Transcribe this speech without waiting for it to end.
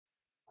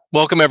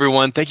Welcome,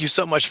 everyone. Thank you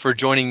so much for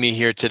joining me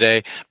here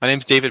today. My name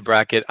is David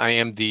Brackett. I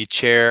am the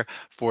chair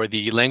for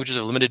the Languages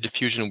of Limited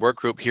Diffusion work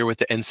group here with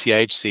the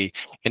NCIHC.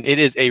 And it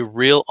is a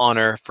real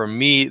honor for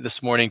me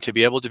this morning to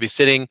be able to be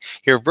sitting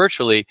here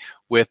virtually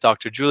with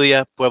Dr.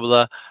 Julia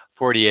Puebla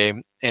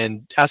Fortier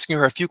and asking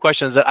her a few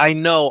questions that I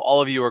know all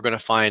of you are going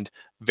to find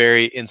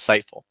very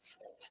insightful.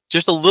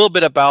 Just a little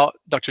bit about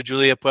Dr.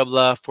 Julia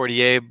Puebla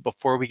Fortier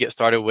before we get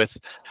started with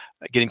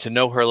getting to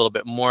know her a little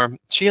bit more.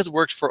 She has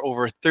worked for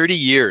over 30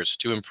 years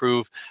to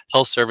improve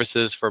health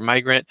services for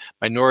migrant,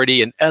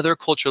 minority, and other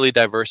culturally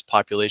diverse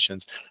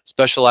populations,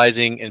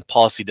 specializing in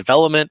policy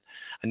development,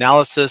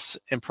 analysis,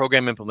 and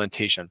program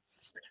implementation.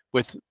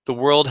 With the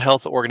World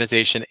Health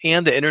Organization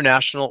and the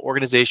International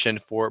Organization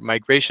for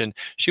Migration,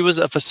 she was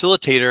a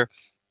facilitator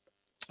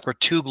for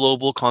two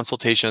global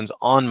consultations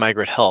on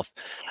migrant health.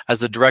 As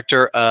the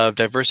director of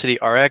Diversity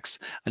RX,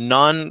 a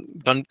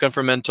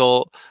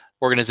non-governmental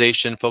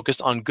organization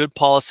focused on good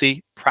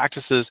policy,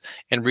 practices,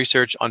 and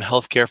research on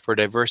healthcare for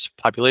diverse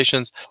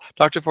populations,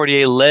 Dr.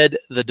 Fortier led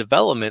the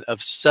development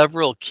of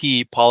several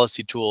key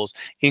policy tools,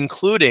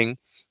 including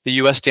the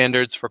U.S.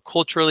 standards for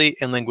culturally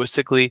and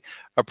linguistically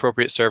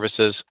appropriate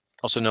services,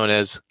 also known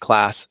as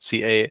CLAS,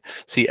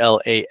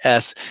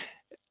 CLAS.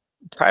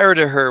 Prior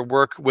to her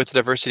work with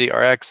Diversity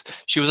RX,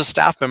 she was a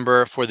staff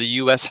member for the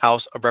U.S.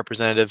 House of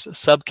Representatives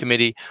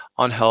Subcommittee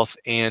on Health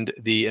and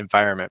the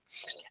Environment.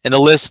 And the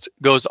list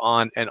goes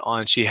on and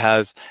on. She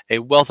has a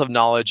wealth of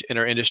knowledge in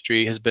her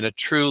industry, has been a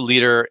true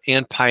leader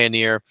and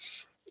pioneer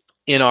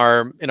in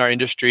our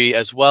industry,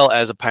 as well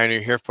as a pioneer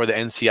here for the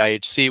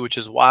NCIHC, which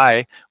is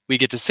why we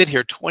get to sit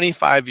here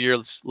 25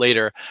 years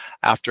later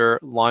after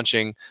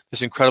launching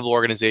this incredible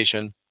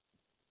organization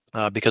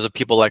because of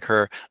people like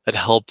her that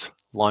helped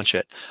launch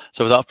it.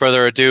 So without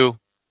further ado,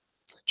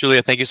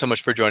 Julia, thank you so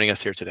much for joining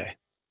us here today.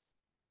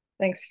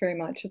 Thanks very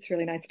much. It's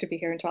really nice to be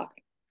here and talk.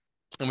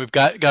 And we've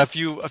got a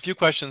few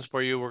questions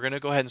for you. We're going to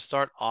go ahead and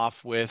start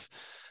off with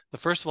the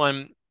first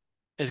one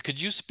is,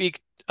 could you speak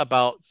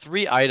about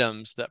three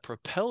items that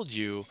propelled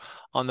you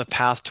on the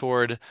path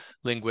toward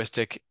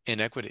linguistic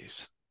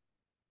inequities?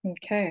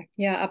 Okay,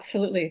 yeah,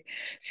 absolutely.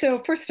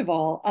 So first of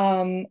all,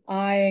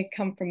 I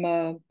come from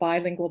a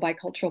bilingual,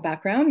 bicultural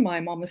background.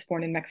 My mom was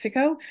born in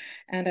Mexico,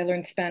 and I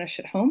learned Spanish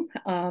at home.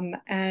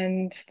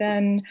 And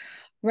then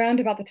around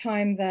about the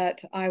time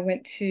that I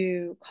went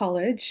to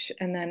college,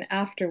 and then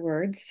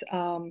afterwards,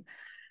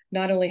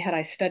 not only had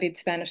I studied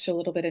Spanish a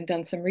little bit and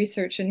done some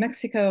research in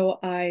Mexico,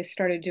 I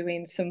started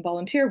doing some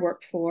volunteer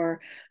work for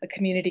a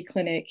community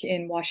clinic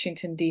in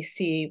Washington,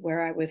 D.C.,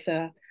 where I was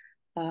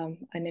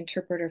an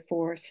interpreter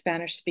for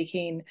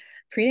Spanish-speaking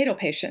prenatal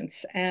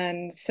patients.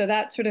 And so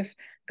that sort of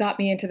got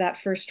me into that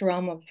first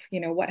realm of,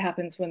 what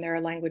happens when there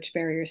are language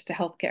barriers to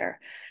healthcare.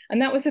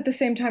 And that was at the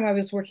same time I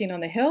was working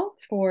on the Hill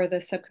for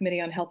the Subcommittee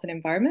on Health and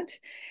Environment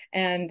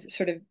and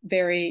sort of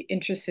very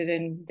interested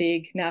in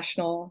big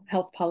national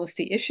health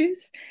policy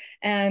issues.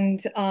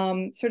 And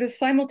sort of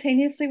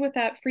simultaneously with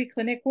that free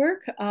clinic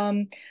work,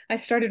 I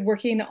started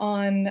working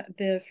on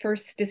the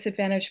first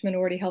Disadvantaged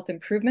Minority Health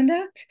Improvement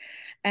Act.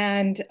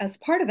 And as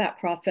part of that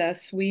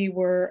process, we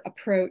were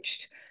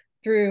approached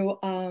through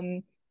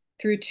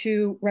through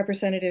two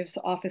representatives'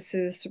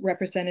 offices,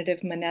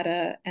 Representative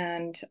Mineta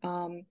and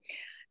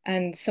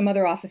some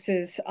other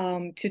offices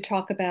to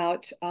talk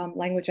about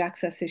language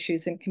access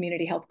issues in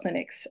community health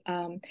clinics.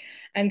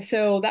 And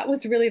so that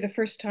was really the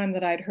first time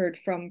that I'd heard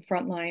from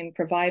frontline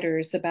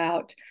providers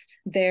about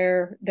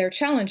their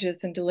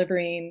challenges in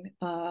delivering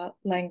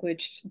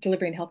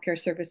delivering healthcare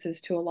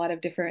services to a lot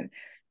of different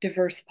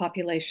diverse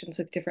populations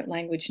with different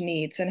language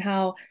needs, and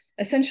how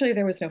essentially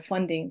there was no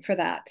funding for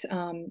that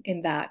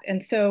in that.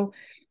 And so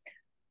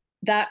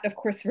that, of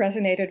course,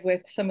 resonated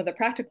with some of the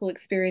practical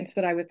experience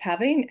that I was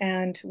having.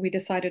 And we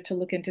decided to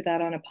look into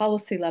that on a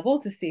policy level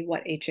to see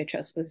what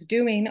HHS was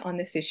doing on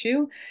this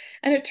issue.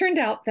 And it turned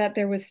out that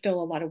there was still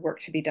a lot of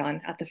work to be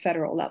done at the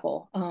federal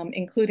level,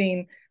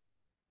 including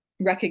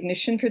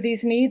recognition for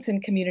these needs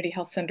and community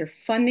health center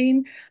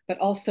funding, but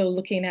also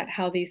looking at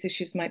how these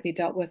issues might be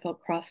dealt with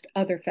across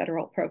other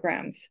federal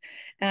programs.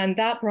 And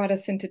that brought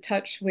us into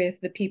touch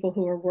with the people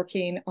who are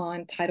working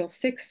on Title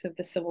VI of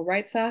the Civil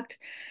Rights Act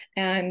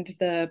and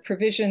the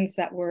provisions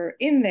that were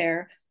in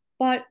there,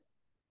 but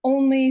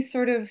only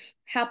sort of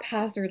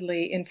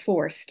haphazardly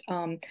enforced,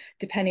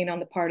 depending on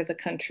the part of the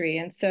country.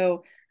 And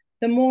so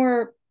the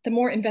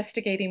more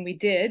investigating we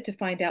did to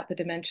find out the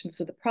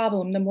dimensions of the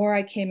problem, the more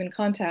I came in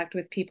contact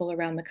with people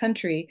around the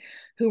country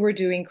who were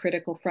doing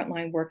critical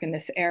frontline work in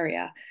this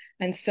area.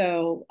 And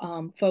so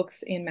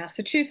folks in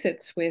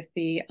Massachusetts with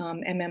the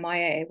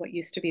MMIA, what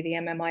used to be the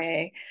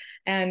MMIA,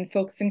 and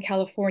folks in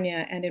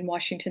California and in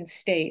Washington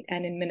State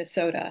and in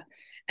Minnesota.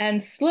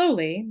 And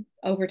slowly,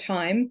 over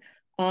time,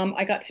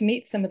 I got to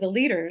meet some of the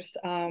leaders,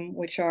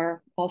 which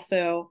are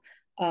also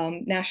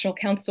national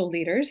council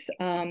leaders,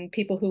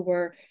 people who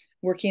were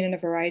working in a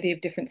variety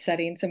of different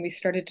settings. And we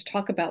started to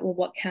talk about, well,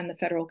 what can the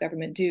federal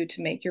government do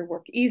to make your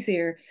work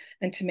easier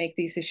and to make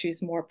these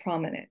issues more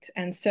prominent?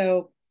 And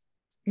so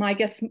I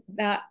guess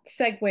that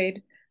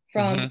segued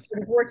from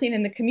sort of working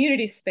in the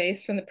community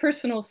space, from the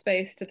personal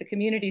space to the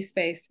community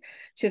space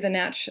to the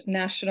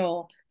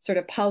national sort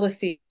of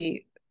policy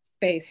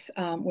space,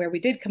 where we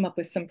did come up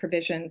with some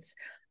provisions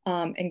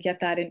and get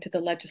that into the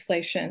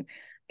legislation.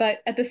 But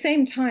at the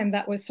same time,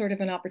 that was sort of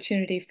an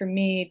opportunity for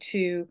me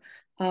to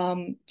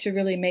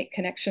really make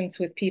connections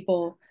with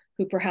people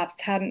who perhaps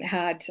hadn't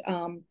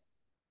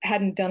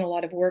done a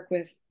lot of work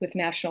with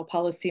national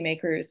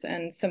policymakers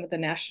and some of the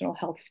national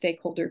health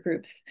stakeholder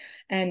groups,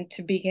 and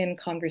to begin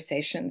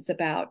conversations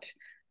about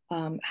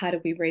how do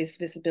we raise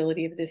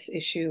visibility of this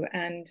issue,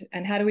 and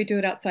how do we do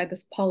it outside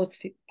this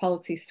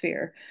policy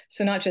sphere?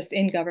 So not just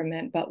in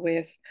government, but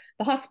with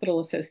the hospital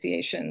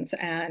associations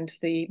and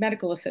the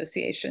medical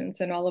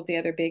associations and all of the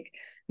other big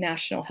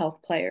national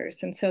health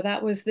players. And so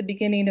that was the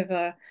beginning of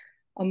a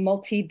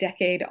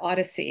multi-decade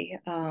odyssey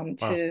Wow.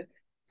 to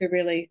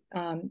really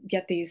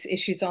get these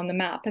issues on the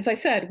map. As I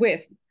said,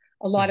 with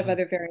a lot of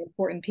other very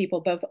important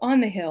people, both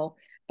on the Hill,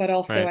 but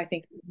also, Right. I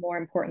think, more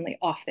importantly,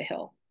 off the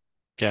Hill.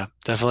 Yeah,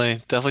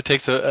 definitely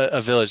takes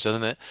a village,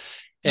 doesn't it?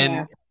 Yeah.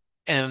 And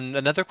and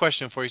another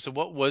question for you. So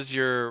what was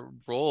your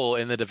role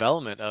in the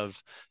development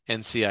of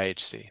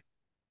NCIHC?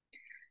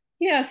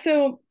 Yeah,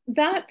 so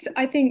that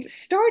I think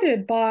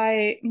started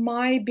by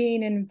my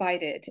being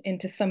invited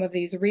into some of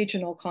these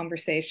regional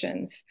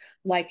conversations,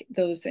 like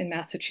those in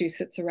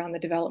Massachusetts around the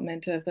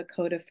development of the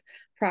code of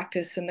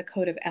practice and the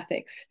code of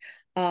ethics,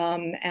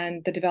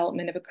 and the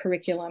development of a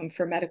curriculum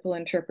for medical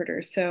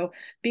interpreters. So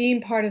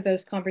being part of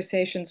those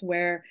conversations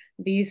where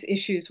these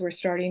issues were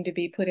starting to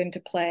be put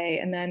into play,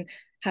 and then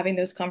having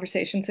those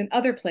conversations in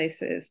other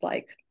places,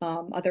 like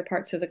other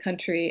parts of the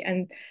country,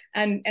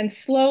 and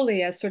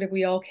slowly, as sort of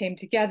we all came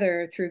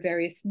together through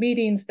various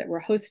meetings that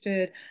were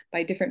hosted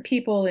by different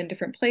people in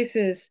different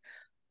places,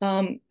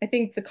 I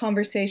think the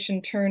conversation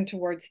turned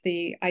towards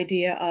the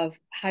idea of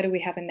how do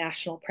we have a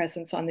national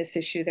presence on this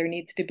issue? There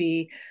needs to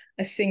be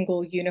a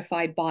single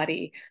unified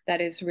body that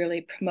is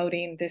really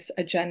promoting this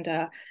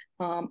agenda,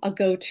 a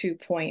go-to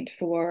point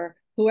for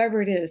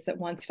whoever it is that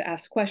wants to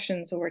ask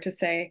questions or to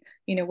say,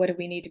 what do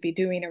we need to be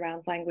doing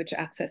around language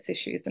access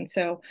issues? And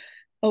so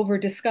over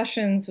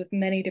discussions with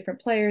many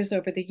different players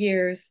over the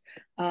years,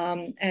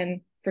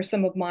 and for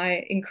some of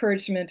my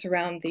encouragement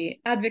around the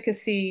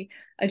advocacy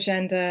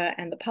agenda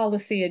and the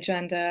policy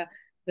agenda,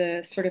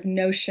 the sort of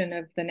notion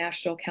of the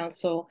National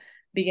Council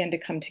began to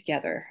come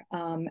together.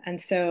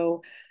 And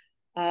so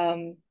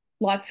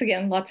lots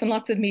and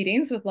lots of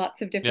meetings with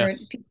lots of Yeah.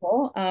 different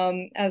people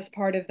as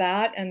part of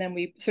that. And then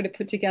we sort of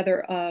put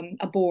together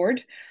a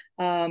board,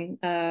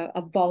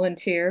 a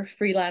volunteer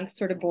freelance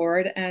sort of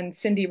board. And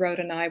Cindy Road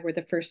and I were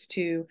the first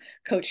two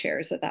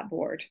co-chairs of that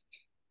board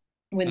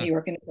when Mm, the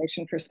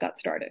organization first got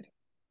started.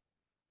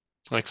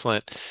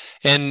 excellent.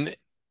 And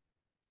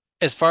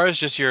as far as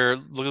just your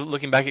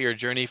looking back at your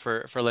journey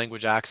for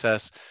language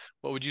access,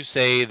 what would you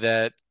say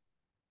that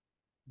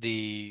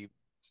the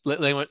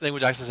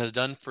language access has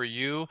done for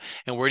you,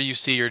 and where do you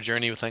see your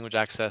journey with language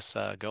access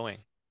going?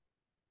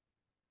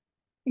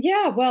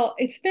 Yeah, well,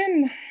 it's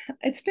been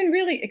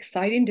really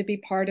exciting to be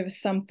part of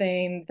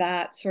something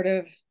that sort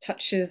of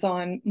touches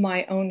on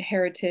my own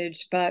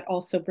heritage, but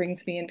also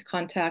brings me into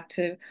contact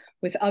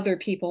with other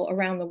people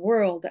around the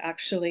world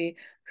actually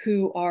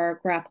who are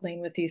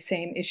grappling with these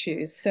same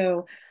issues.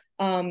 So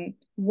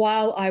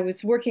while I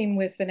was working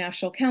with the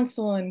National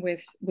Council and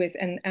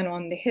and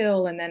on the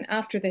Hill, and then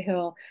after the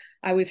Hill,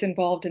 I was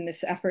involved in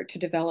this effort to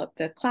develop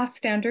the class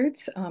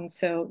standards.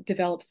 So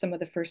develop some of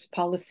the first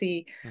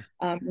policy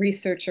Mm,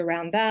 research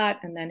around that,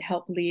 and then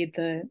help lead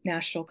the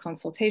national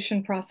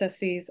consultation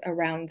processes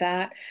around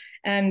that.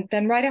 And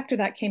then right after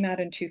that came out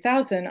in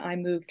 2000, I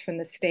moved from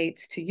the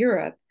States to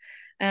Europe.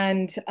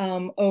 And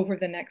over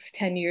the next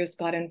 10 years,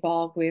 got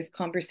involved with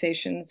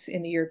conversations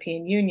in the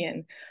European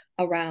Union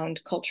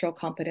around cultural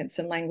competence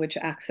and language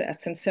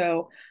access. And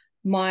so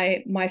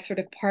my sort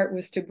of part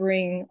was to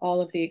bring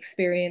all of the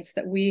experience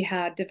that we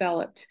had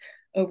developed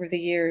over the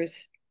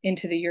years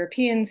into the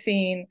European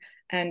scene,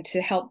 and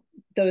to help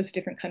those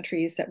different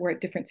countries that were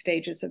at different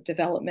stages of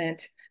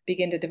development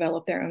begin to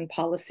develop their own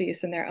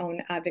policies and their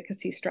own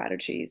advocacy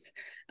strategies.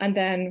 And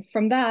then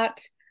from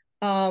that,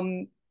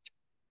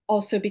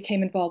 also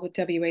became involved with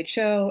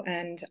WHO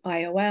and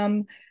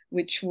IOM,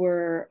 which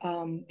were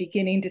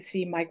beginning to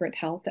see migrant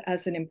health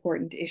as an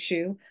important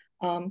issue,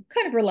 kind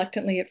of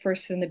reluctantly at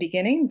first in the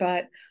beginning,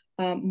 but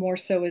more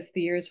so as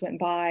the years went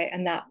by.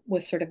 And that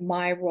was sort of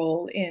my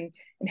role in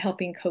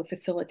helping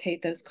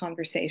co-facilitate those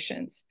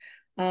conversations.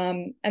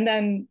 And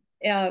then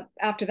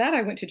after that,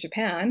 I went to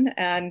Japan,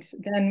 and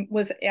then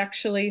was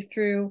actually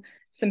through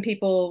some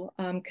people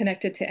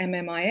connected to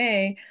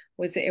MMIA,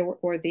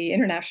 or the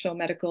International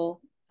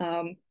Medical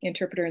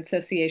Interpreter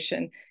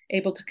Association,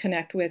 able to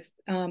connect with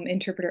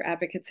interpreter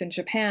advocates in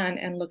Japan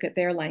and look at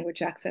their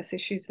language access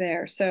issues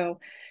there. So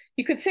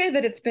you could say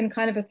that it's been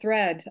kind of a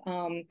thread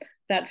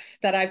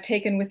that I've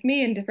taken with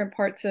me in different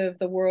parts of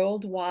the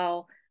world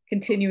while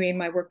continuing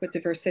my work with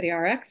Diversity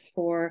RX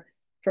for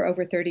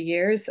over 30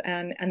 years.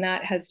 And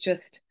that has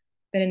just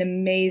been an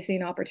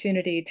amazing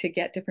opportunity to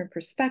get different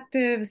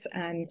perspectives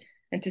and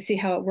and to see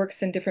how it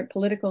works in different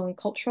political and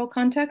cultural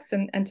contexts,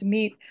 and to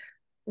meet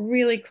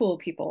really cool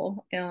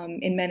people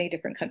in many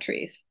different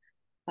countries.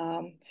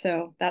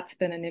 So that's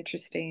been an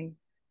interesting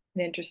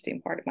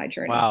part of my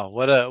journey. Wow,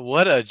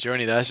 what a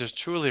journey. That's just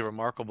truly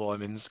remarkable. I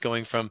mean, it's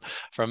going from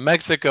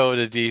Mexico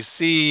to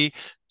DC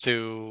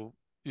to,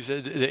 you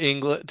said, to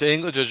England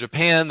to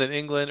Japan, then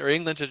England, or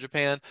England to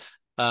Japan.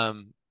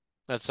 Um,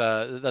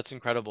 that's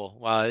incredible.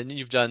 Wow, and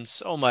you've done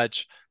so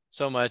much,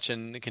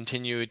 and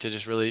continue to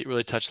just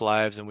really touch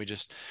lives. And we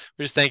just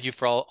thank you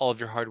for all of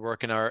your hard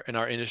work in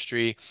our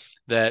industry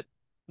that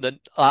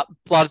a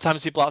lot of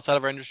times people outside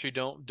of our industry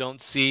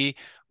don't see.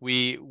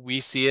 We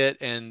see it,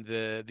 and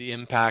the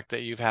impact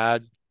that you've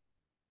had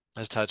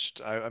has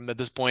touched, I'm at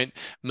this point,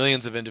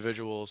 millions of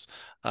individuals,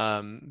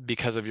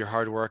 because of your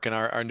hard work. And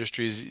our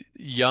industry is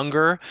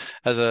younger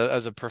as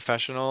a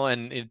professional,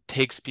 and it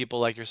takes people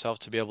like yourself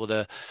to be able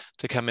to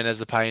come in as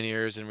the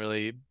pioneers and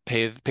really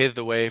pave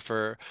the way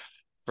for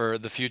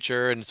the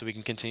future, and so we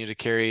can continue to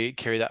carry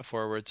that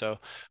forward. So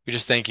we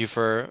just thank you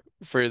for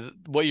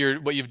what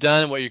you've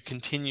done and what you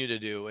continue to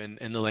do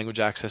in the language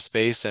access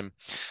space, and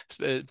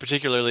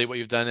particularly what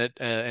you've done at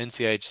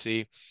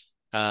NCIHC,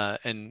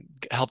 and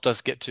helped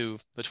us get to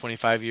the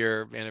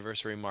 25-year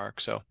anniversary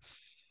mark. So,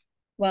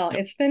 Well,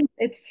 yep,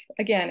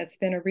 it's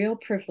been a real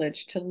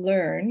privilege to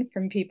learn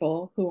from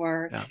people who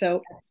are yeah,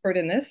 so expert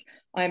in this.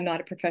 I'm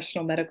not a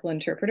professional medical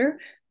interpreter,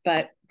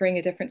 but bring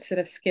a different set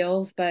of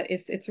skills. But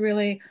it's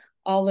really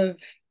all of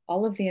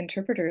all of the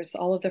interpreters,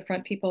 all of the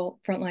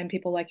frontline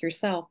people like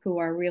yourself who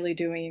are really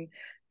doing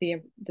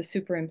the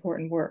super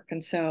important work.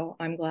 And so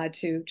I'm glad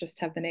to just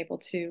have been able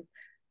to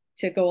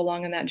go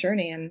along on that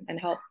journey and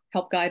help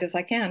guide as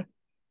I can.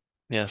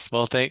 yes.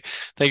 Well, thank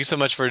you so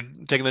much for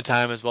taking the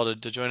time as well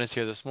to join us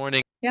here this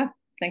morning. Yeah,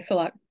 thanks a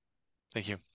lot. Thank you.